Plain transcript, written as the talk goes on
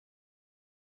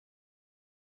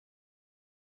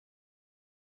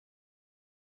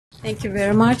Thank you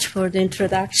very much for the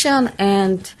introduction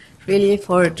and really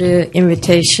for the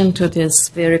invitation to this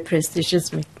very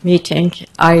prestigious meeting.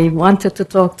 I wanted to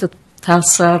talk to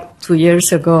TASSA 2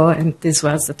 years ago, and this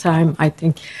was the time, I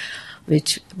think,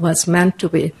 which was meant to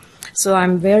be. So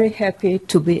I'm very happy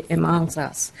to be amongst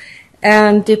us.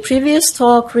 And the previous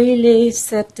talk really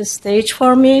set the stage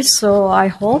for me, so I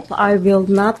hope I will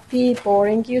not be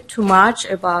boring you too much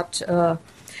about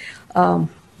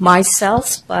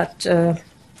myself, but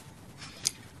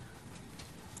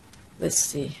let's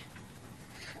see.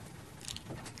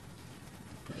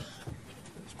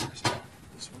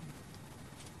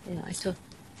 Yeah, I thought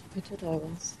I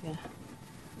was, yeah.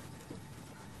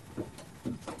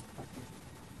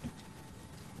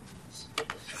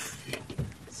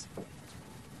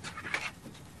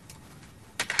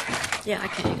 Yeah, I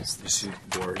can use this. Is it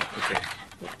board? Okay.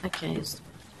 Yeah, I can use it.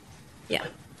 Yeah.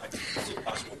 Is it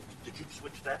possible? Did you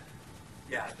switch that?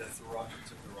 Yeah, that's the wrong. You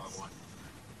took the wrong one.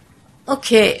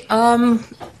 Okay. I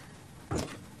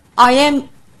am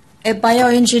a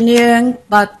bioengineer,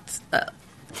 but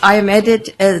I am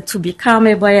added to become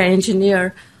a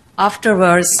bioengineer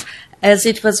afterwards. As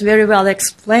it was very well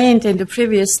explained in the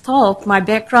previous talk, my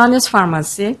background is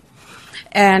pharmacy.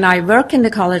 And I work in the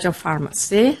College of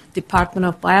Pharmacy, Department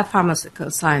of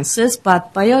Biopharmaceutical Sciences,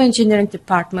 but bioengineering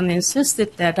department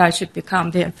insisted that I should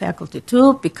become their faculty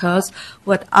too, because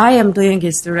what I am doing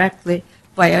is directly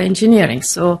bioengineering.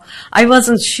 So I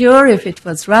wasn't sure if it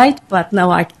was right, but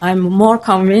now I'm more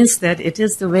convinced that it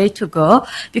is the way to go,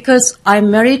 because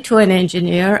I'm married to an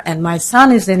engineer and my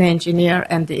son is an engineer,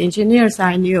 and the engineers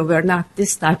I knew were not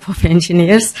this type of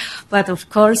engineers. But of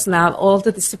course now all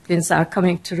the disciplines are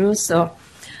coming through, so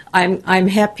I'm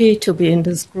happy to be in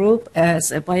this group as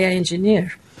a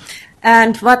bioengineer.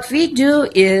 And what we do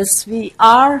is we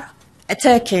are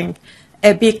attacking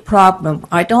a big problem.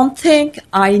 I don't think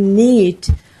I need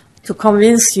to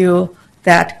convince you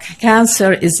that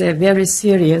cancer is a very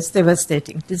serious,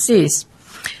 devastating disease.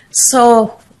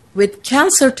 So with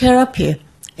cancer therapy,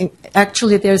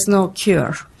 actually there's no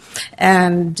cure.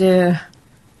 And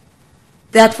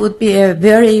that would be a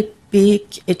very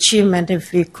big achievement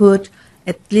if we could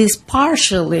at least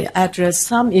partially address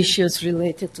some issues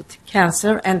related to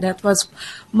cancer, and that was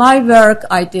my work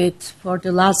I did for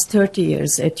the last 30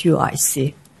 years at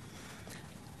UIC.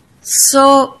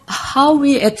 So how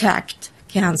we attacked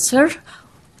cancer,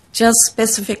 just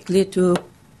specifically to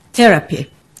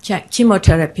therapy,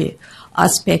 chemotherapy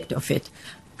aspect of it.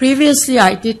 Previously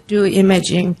I did do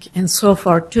imaging and so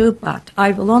forth too, but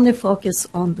I will only focus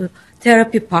on the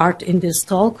therapy part in this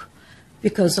talk,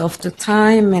 because of the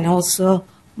time, and also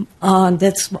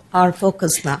that's our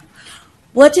focus now.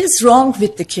 What is wrong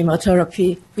with the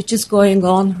chemotherapy, which is going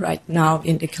on right now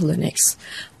in the clinics?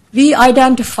 We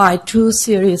identified two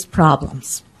serious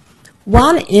problems.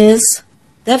 One is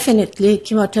definitely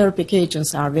chemotherapeutic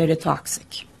agents are very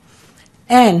toxic.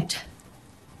 And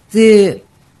in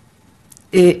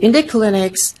the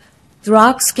clinics,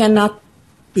 drugs cannot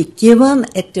be given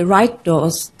at the right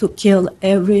dose to kill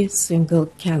every single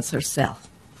cancer cell.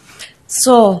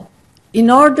 So in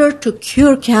order to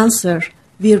cure cancer,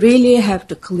 we really have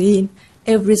to clean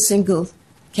every single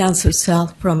cancer cell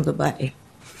from the body.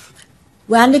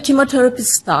 When the chemotherapy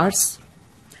starts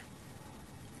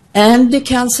and the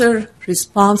cancer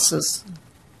responses,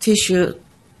 tissue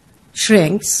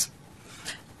shrinks,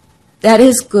 that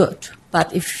is good.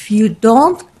 But if you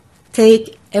don't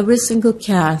take every single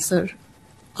cancer,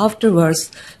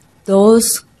 afterwards,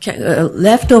 those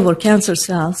leftover cancer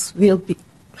cells will be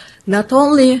not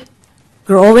only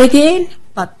grow again,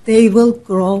 but they will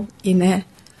grow in a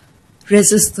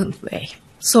resistant way.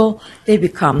 So they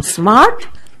become smart.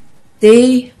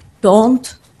 They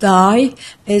don't die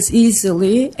as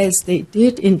easily as they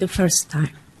did in the first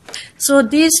time. So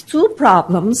these two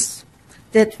problems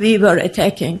that we were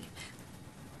attacking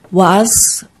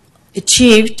was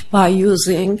achieved by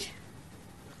using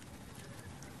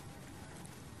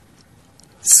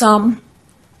some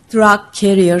drug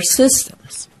carrier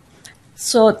systems.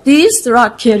 So these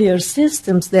drug carrier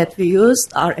systems that we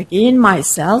used are again my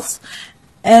cells,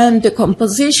 and the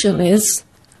composition is,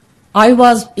 I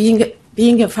was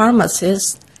being a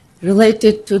pharmacist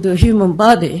related to the human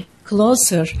body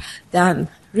closer than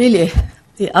really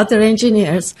the other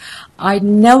engineers. I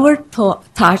never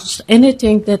touched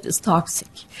anything that is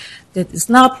toxic, that is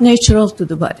not natural to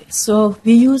the body. So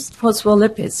we used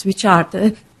phospholipids, which are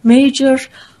the major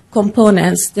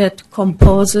components that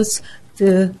composes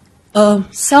the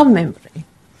cell membrane.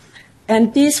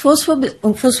 And these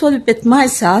phospholipid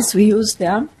micelles, we use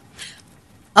them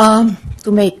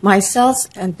to make micelles,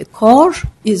 and the core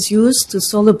is used to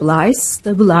solubilize,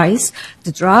 stabilize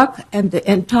the drug, and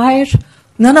the entire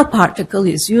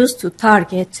nanoparticle is used to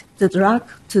target the drug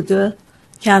to the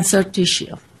cancer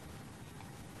tissue.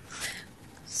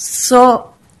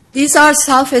 So these are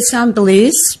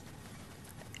self-assemblies,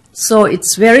 so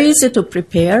it's very easy to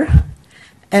prepare,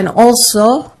 and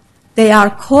also they are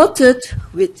coated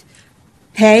with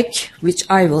PEG, which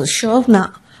I will show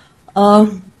now,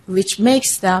 which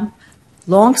makes them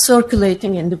long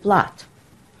circulating in the blood.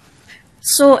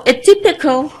 So a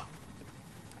typical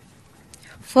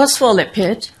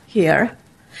phospholipid here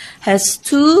has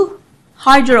two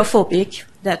hydrophobic,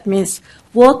 that means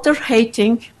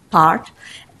water-hating part,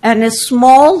 and a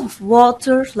small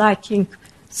water-liking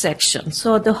section.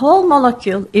 So the whole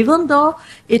molecule, even though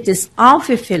it is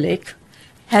amphiphilic,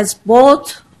 has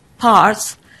both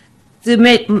parts. The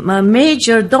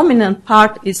major dominant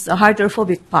part is the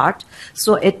hydrophobic part.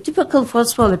 So a typical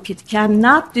phospholipid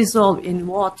cannot dissolve in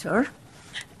water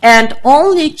and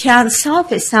only can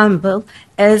self-assemble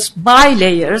as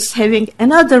bilayers having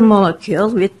another molecule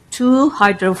with two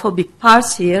hydrophobic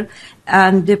parts here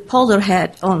and the polar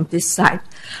head on this side,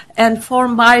 and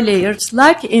form bilayers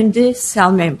like in the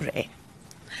cell membrane.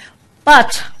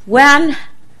 But when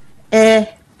a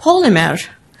polymer,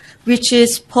 which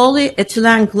is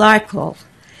polyethylene glycol,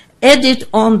 added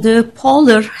on the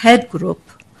polar head group,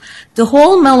 the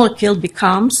whole molecule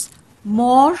becomes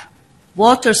more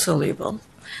water-soluble.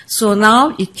 So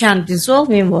now it can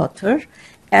dissolve in water,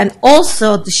 and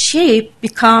also the shape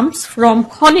becomes from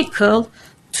conical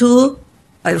to,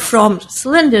 from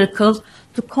cylindrical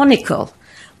to conical,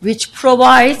 which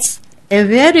provides a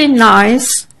very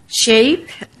nice shape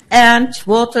and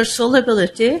water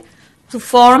solubility to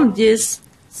form these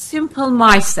simple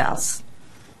micelles.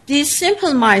 These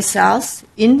simple micelles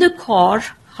in the core,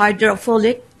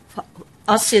 hydrophilic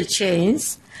acyl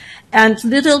chains, and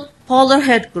little polar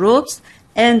head groups,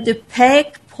 and the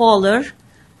PEG polar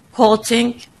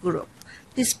coating group.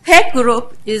 This PEG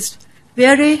group is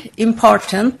very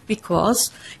important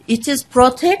because it is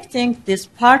protecting this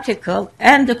particle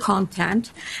and the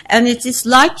content, and it is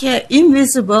like an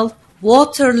invisible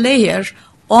water layer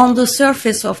on the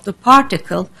surface of the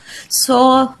particle.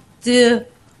 So the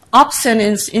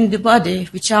opsonins in the body,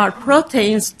 which are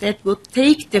proteins that would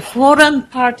take the foreign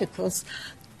particles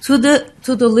to the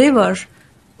liver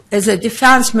as a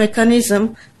defense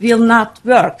mechanism, will not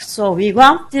work. So we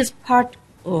want this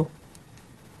particle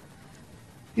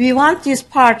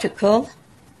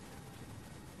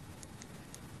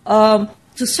to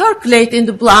circulate in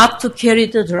the blood to carry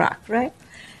the drug, right?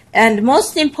 And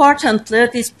most importantly,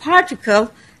 this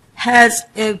particle has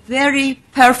a very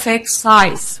perfect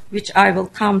size, which I will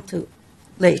come to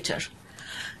later.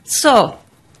 So,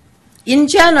 in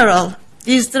general,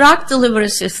 this drug delivery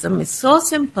system is so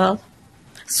simple,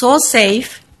 so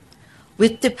safe,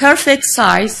 with the perfect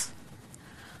size,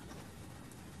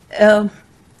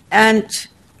 and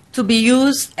to be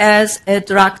used as a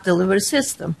drug delivery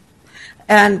system.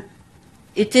 And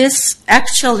it is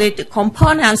actually the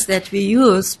components that we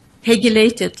use,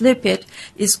 pegylated lipid,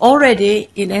 is already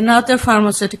in another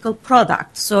pharmaceutical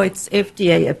product. So it's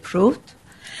FDA approved.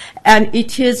 And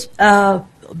it is,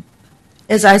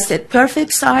 as I said,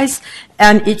 perfect size,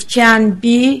 and it can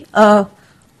be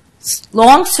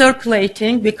long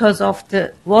circulating because of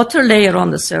the water layer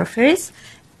on the surface,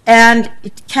 and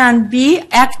it can be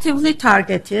actively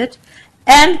targeted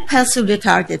and passively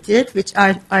targeted, which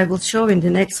I will show in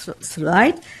the next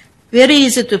slide. Very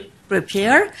easy to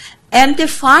prepare, and the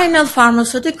final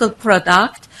pharmaceutical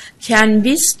product can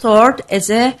be stored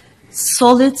as a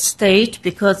solid state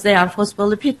because they are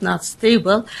phospholipid, not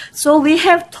stable. So we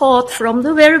have taught from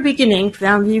the very beginning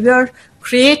when we were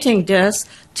creating this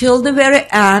till the very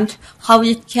end how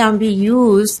it can be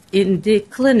used in the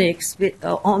clinics with,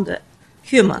 on the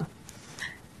human.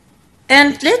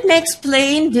 And let me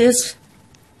explain this,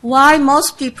 why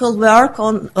most people work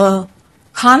on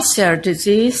cancer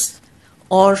disease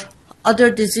or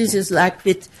other diseases like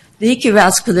with leaky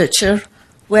vasculature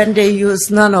when they use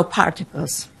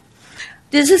nanoparticles.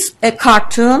 This is a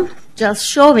cartoon just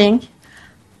showing,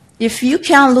 if you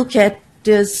can look at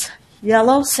these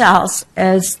yellow cells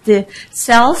as the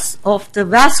cells of the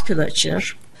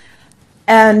vasculature,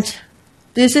 and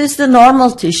this is the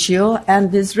normal tissue,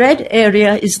 and this red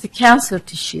area is the cancer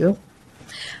tissue.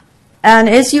 And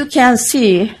as you can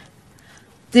see,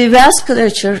 the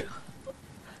vasculature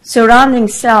surrounding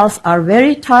cells are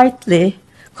very tightly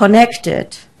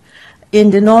connected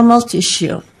in the normal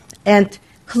tissue. And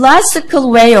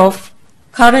classical way of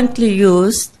currently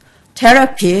used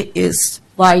therapy is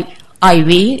by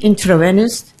IV,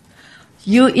 intravenous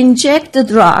you inject the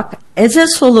drug as a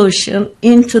solution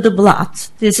into the blood.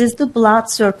 This is the blood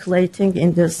circulating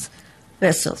in this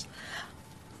vessel.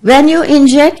 When you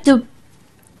inject the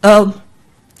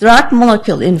drug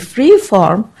molecule in free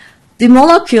form, the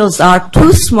molecules are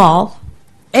too small.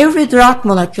 Every drug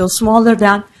molecule smaller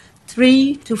than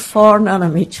 3 to 4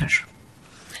 nanometers.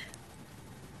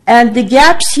 And the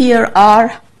gaps here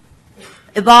are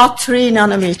about 3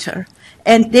 nanometers.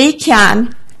 And they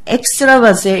can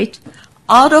extravasate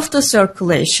out of the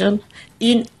circulation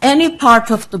in any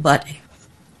part of the body.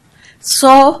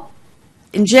 So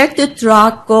injected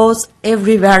drug goes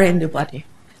everywhere in the body,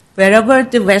 wherever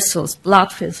the vessels,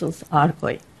 blood vessels are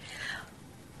going.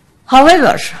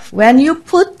 However, when you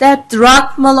put that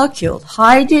drug molecule,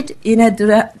 hide it in a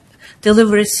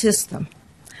delivery system,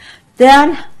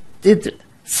 then the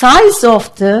size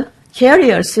of the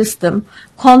carrier system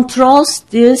controls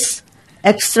this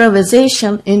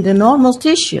extravasation in the normal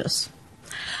tissues.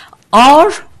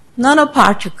 Our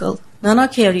nanoparticle,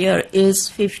 nanocarrier, is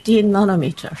 15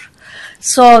 nanometer.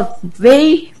 So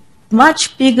way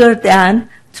much bigger than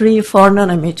 3-4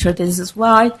 nanometer. This is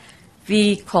why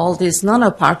we call these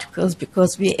nanoparticles,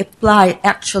 because we apply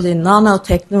actually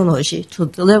nanotechnology to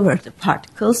deliver the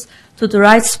particles to the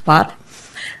right spot.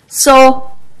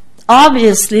 So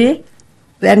obviously,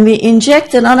 when we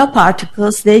inject the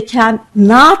nanoparticles, they can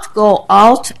not go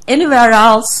out anywhere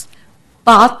else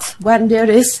but when there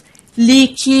is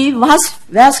leaky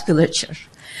vasculature.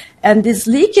 And this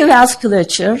leaky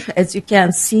vasculature, as you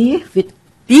can see, with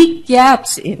big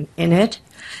gaps in it,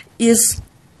 is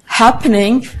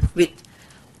happening with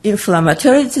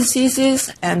inflammatory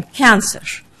diseases and cancer.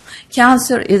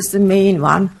 Cancer is the main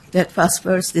one that was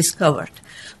first discovered.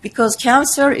 Because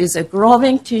cancer is a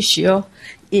growing tissue,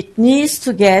 it needs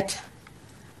to get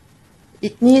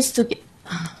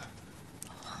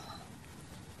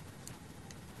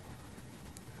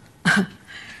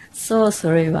so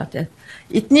sorry about that.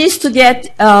 It needs to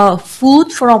get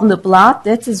food from the blood.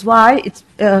 That is why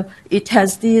it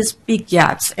has these big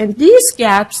gaps. And these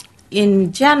gaps,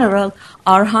 in general,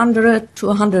 are 100 to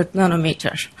 100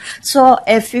 nanometers. So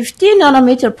a 15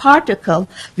 nanometer particle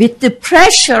with the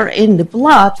pressure in the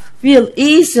blood will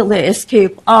easily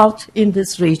escape out in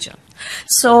this region.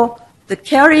 So the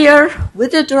carrier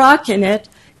with the drug in it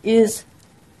is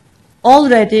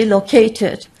already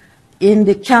located in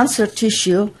the cancer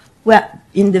tissue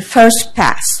in the first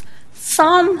pass.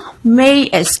 Some may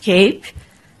escape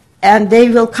and they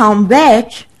will come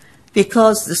back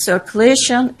because the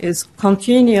circulation is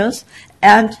continuous,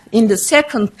 and in the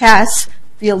second pass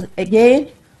will again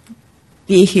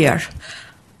be here.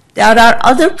 There are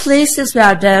other places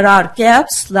where there are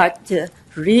gaps, like the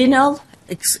renal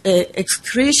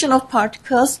excretion of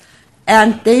particles,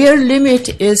 and their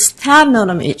limit is 10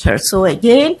 nanometers. So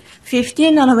again,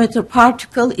 15 nanometer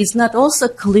particle is not also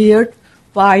cleared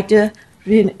by the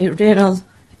renal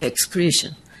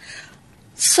excretion.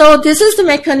 So this is the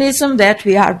mechanism that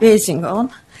we are basing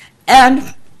on.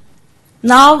 And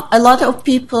now a lot of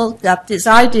people got this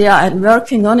idea and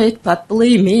working on it, but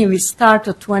believe me, we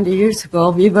started 20 years ago.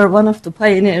 We were one of the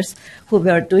pioneers who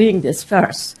were doing this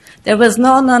first. There was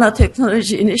no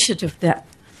nanotechnology initiative then.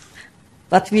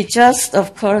 But we just,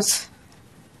 of course,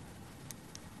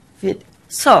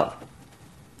 so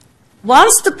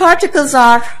once the particles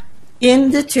are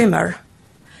in the tumor,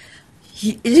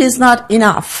 it is not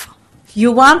enough.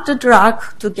 You want the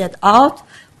drug to get out,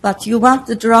 but you want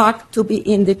the drug to be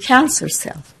in the cancer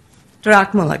cell,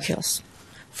 drug molecules.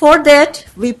 For that,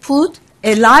 we put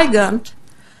a ligand,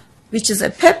 which is a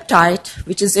peptide,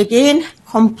 which is again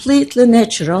completely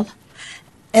natural,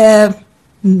 a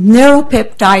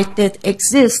neuropeptide that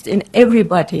exists in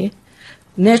everybody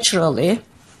naturally.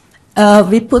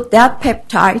 We put that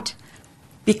peptide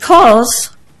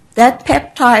because that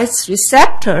peptide's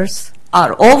receptors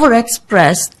are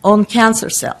overexpressed on cancer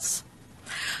cells.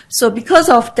 So because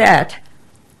of that,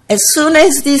 as soon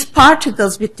as these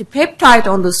particles with the peptide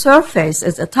on the surface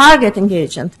as a targeting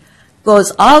agent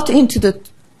goes out into the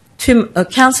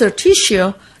cancer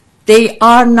tissue, they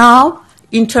are now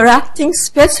interacting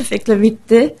specifically with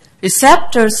the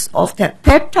receptors of that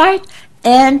peptide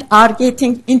and are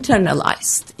getting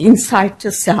internalized inside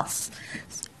the cells.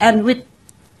 And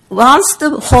once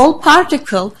the whole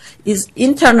particle is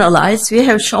internalized, we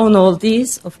have shown all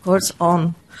these, of course,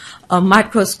 on a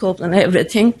microscope and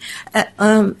everything.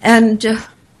 Once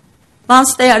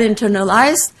they are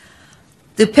internalized,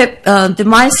 the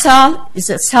micelle is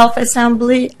a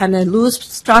self-assembly and a loose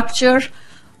structure,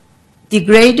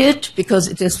 degraded because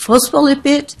it is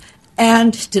phospholipid,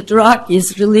 and the drug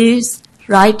is released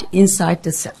right inside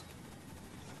the cell.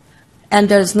 And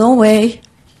there's no way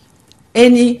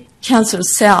any cancer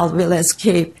cell will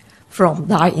escape from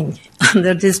dying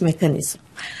under this mechanism.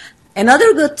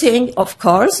 Another good thing, of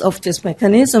course, of this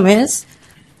mechanism is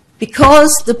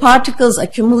because the particles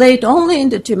accumulate only in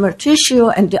the tumor tissue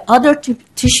and the other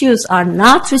tissues are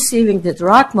not receiving the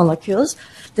drug molecules,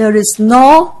 there is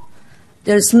no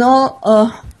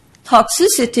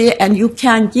toxicity, and you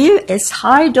can give as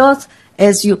high dose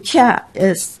as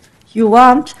you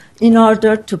want in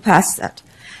order to pass that.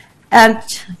 And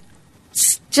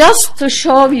just to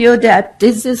show you that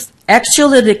this is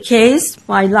actually the case,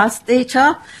 my last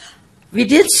data, we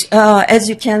did, as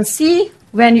you can see,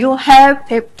 when you have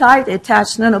peptide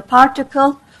attached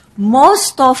nanoparticle,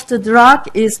 most of the drug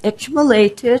is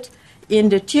accumulated in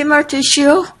the tumor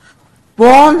tissue,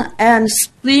 bone and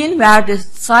spleen, where the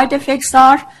side effects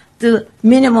are. The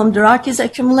minimum drug is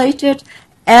accumulated,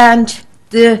 and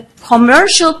the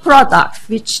commercial product,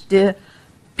 which the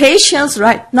patients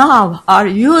right now are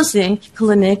using,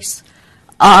 clinics,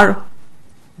 are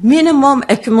minimum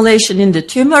accumulation in the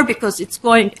tumor because it's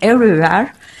going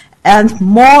everywhere, and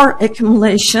more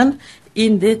accumulation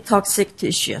in the toxic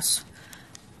tissues.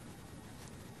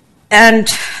 And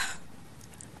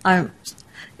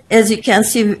as you can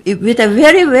see, with a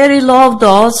very, very low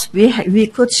dose, we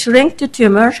could shrink the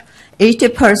tumor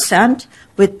 80%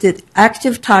 with the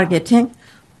active targeting.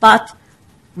 But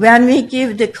when we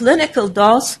give the clinical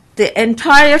dose, the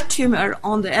entire tumor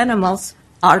on the animals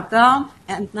are gone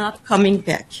and not coming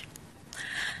back.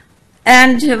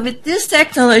 And with this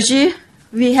technology,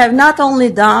 we have not only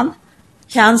done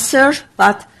cancer,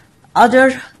 but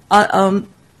other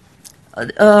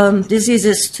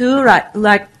diseases too,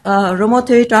 like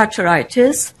rheumatoid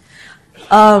arthritis,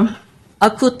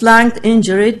 acute lung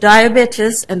injury,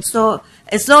 diabetes, and so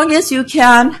as long as you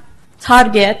can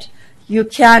target, you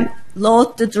can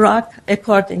load the drug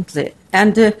accordingly.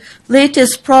 And the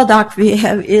latest product we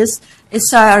have is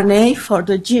siRNA for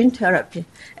the gene therapy.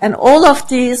 And all of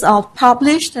these are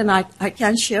published, and I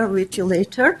can share with you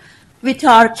later. With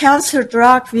our cancer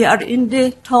drug, we are in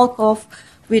the talk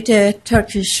with a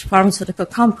Turkish pharmaceutical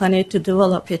company to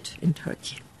develop it in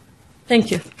Turkey.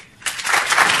 Thank you.